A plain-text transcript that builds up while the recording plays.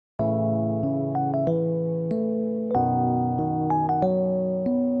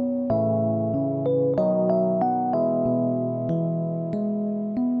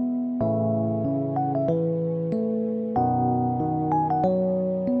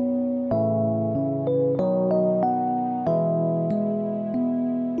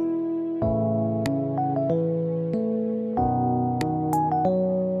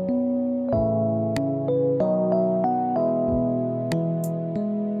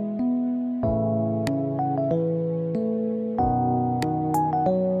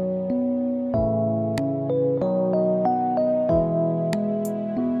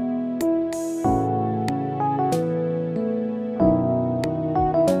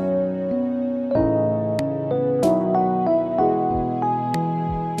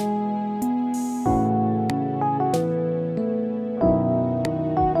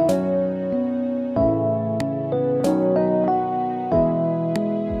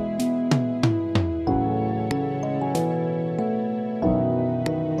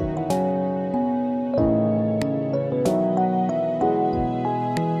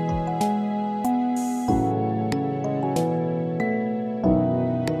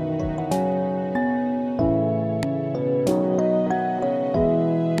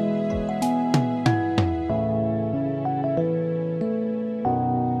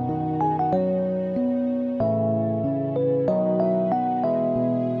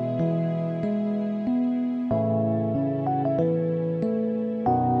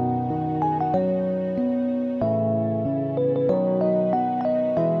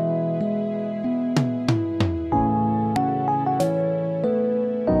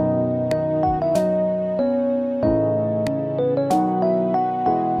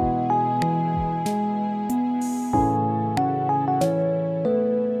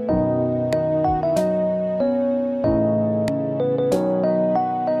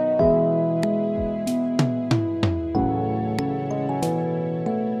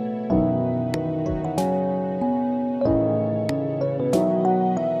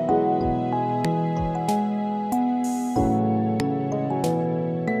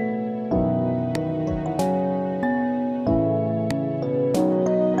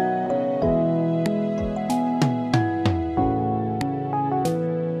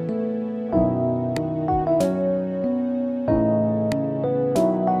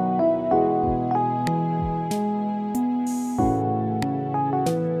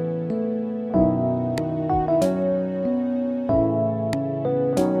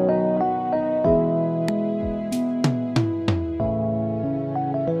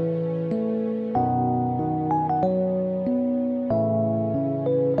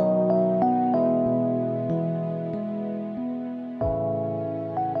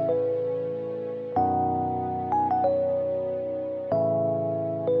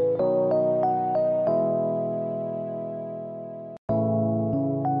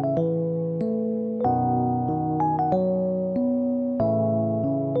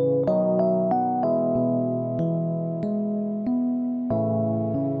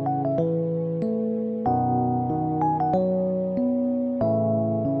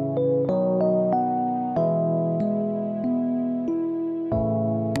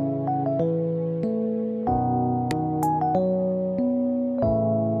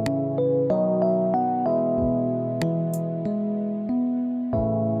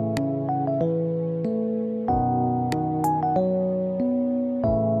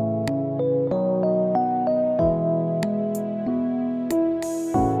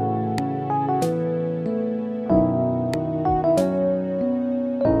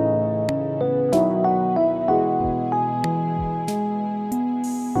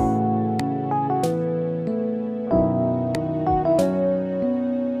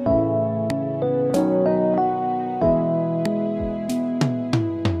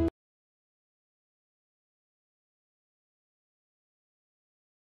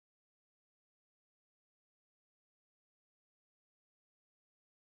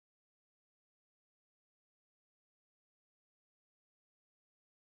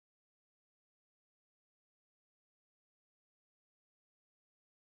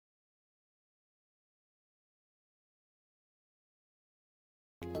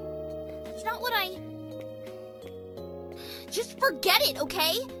That's not what I... Just forget it,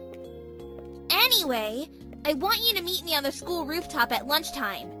 okay? Anyway, I want you to meet me on the school rooftop at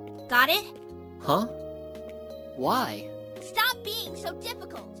lunchtime. Got it? Huh? Why? Stop being so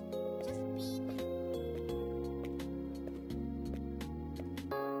difficult. Just be...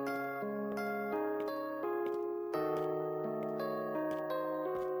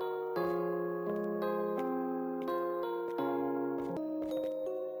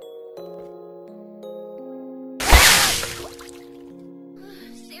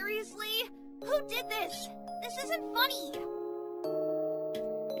 Seriously? Who did this? This isn't funny.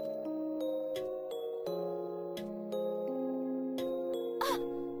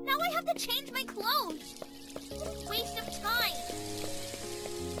 Now I have to change my clothes. What a waste of time.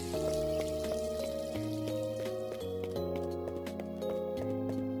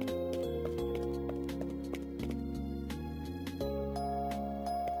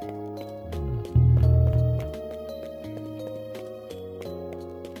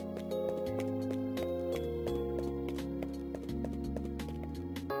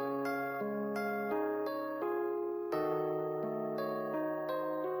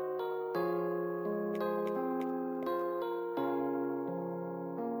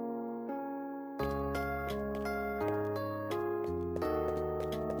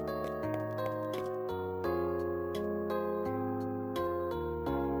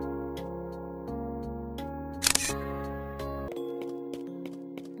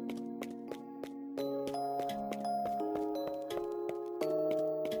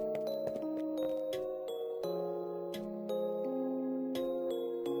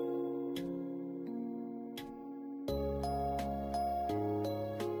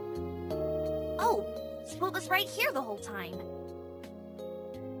 Oh, so it was right here the whole time.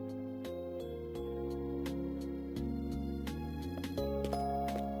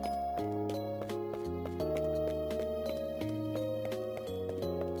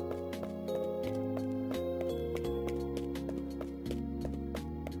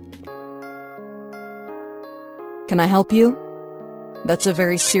 Can I help you? That's a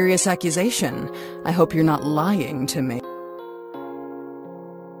very serious accusation. I hope you're not lying to me.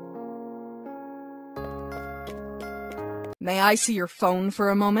 May I see your phone for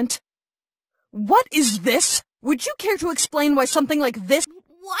a moment? What is this? Would you care to explain why something like this—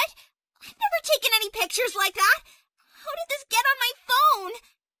 What? I've never taken any pictures like that. How did this get on my phone?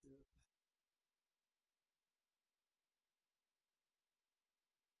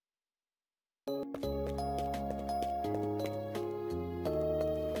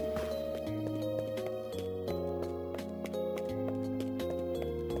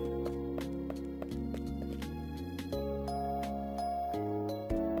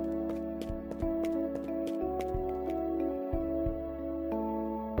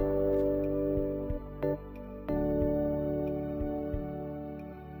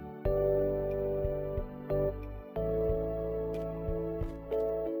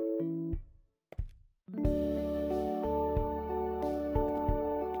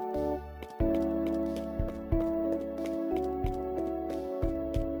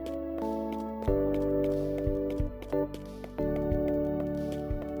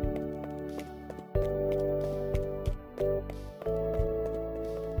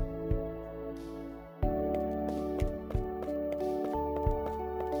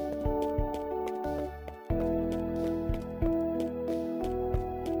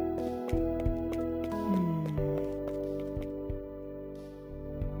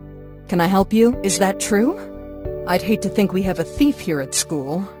 Can I help you? Is that true? I'd hate to think we have a thief here at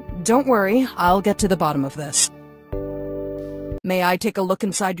school. Don't worry, I'll get to the bottom of this. May I take a look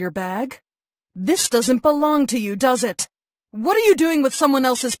inside your bag? This doesn't belong to you, does it? What are you doing with someone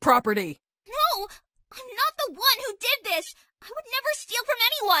else's property? No! I'm not the one who did this! I would never steal from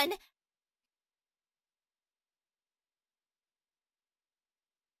anyone!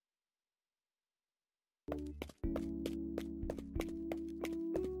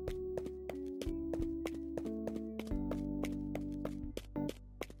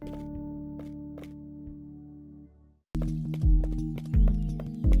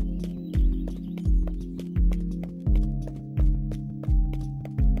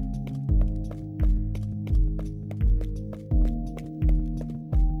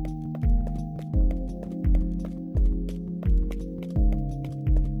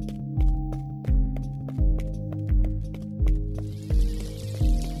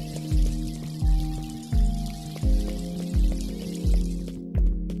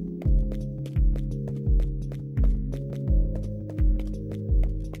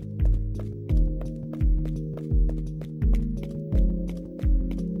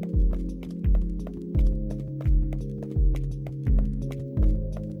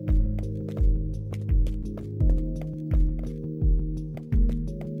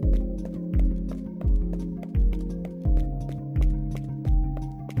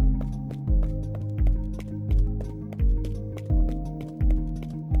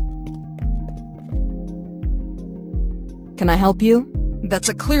 Can I help you? That's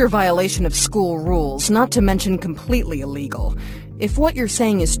a clear violation of school rules, not to mention completely illegal. If what you're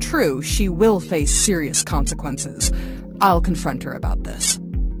saying is true, she will face serious consequences. I'll confront her about this.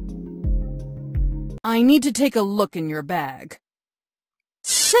 I need to take a look in your bag.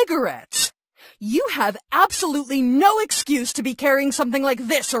 Cigarettes! You have absolutely no excuse to be carrying something like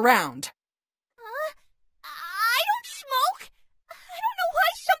this around. I don't smoke. I don't know why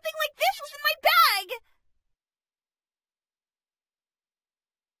something like this was in my bag.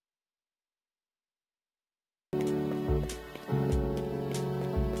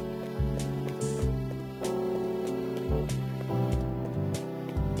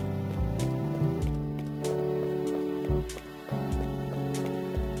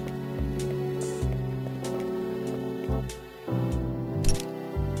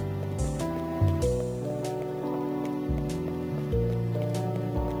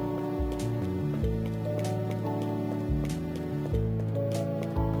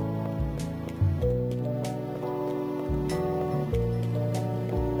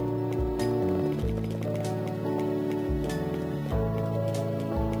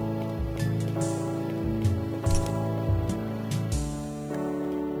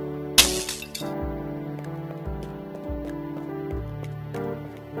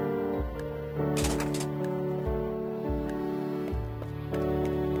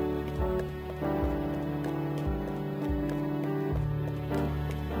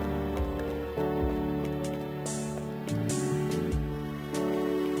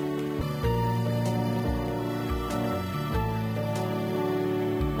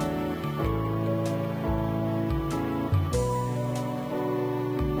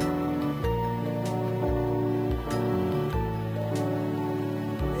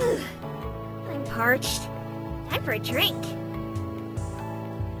 I'm parched. Time for a drink.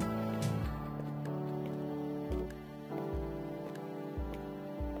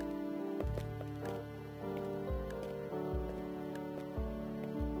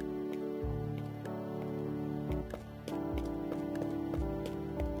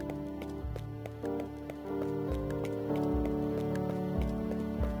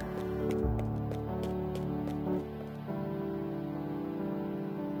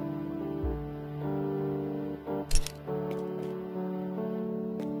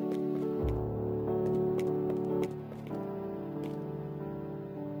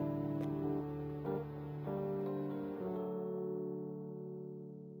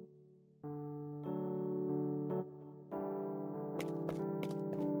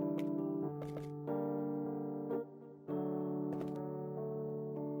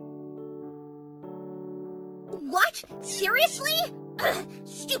 What? Seriously? Ugh,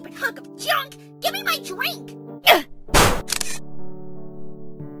 stupid hunk of junk! Give me my drink! Ugh.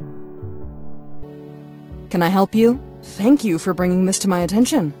 Can I help you? Thank you for bringing this to my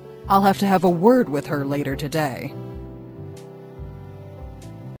attention. I'll have to have a word with her later today.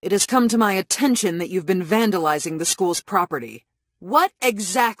 It has come to my attention that you've been vandalizing the school's property. What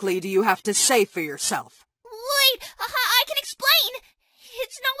exactly do you have to say for yourself? Wait, I can explain!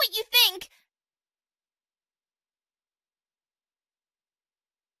 It's not what you think.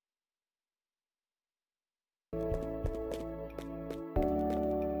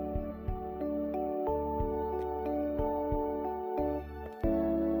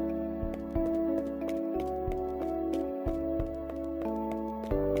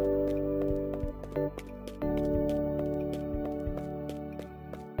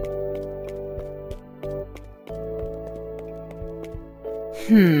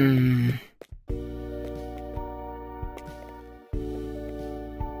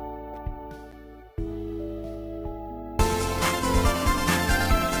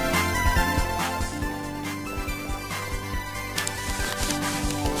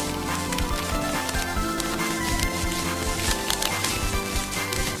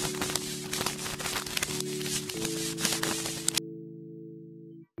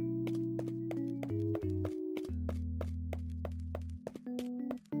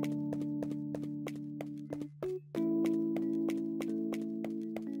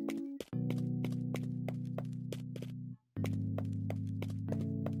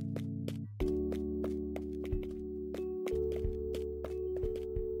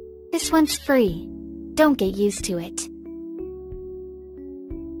 This one's free. Don't get used to it.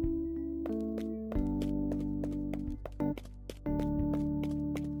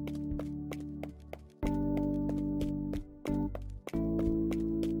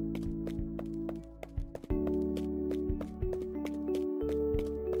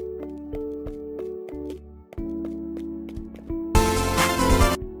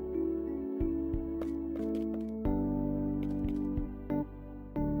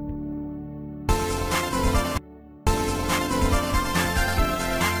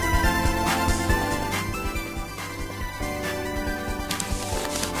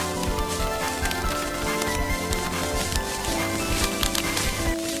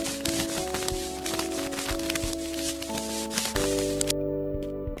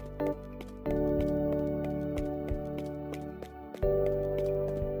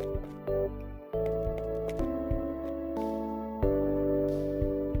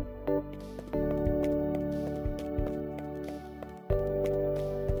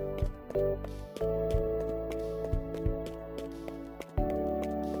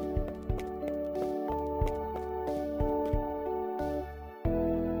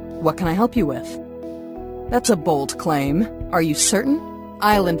 What can I help you with? That's a bold claim. Are you certain?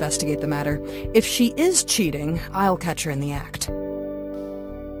 I'll investigate the matter. If she is cheating, I'll catch her in the act.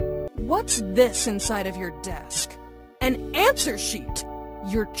 What's this inside of your desk? An answer sheet!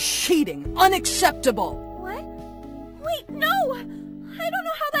 You're cheating! Unacceptable! What? Wait, no! I don't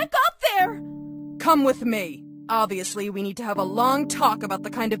know how that got there! Come with me. Obviously, we need to have a long talk about the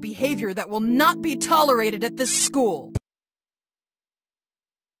kind of behavior that will not be tolerated at this school.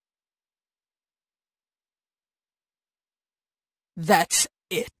 That's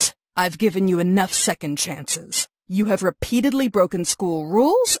it. I've given you enough second chances. You have repeatedly broken school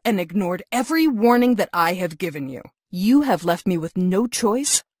rules and ignored every warning that I have given you. You have left me with no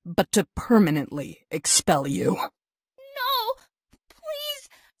choice but to permanently expel you.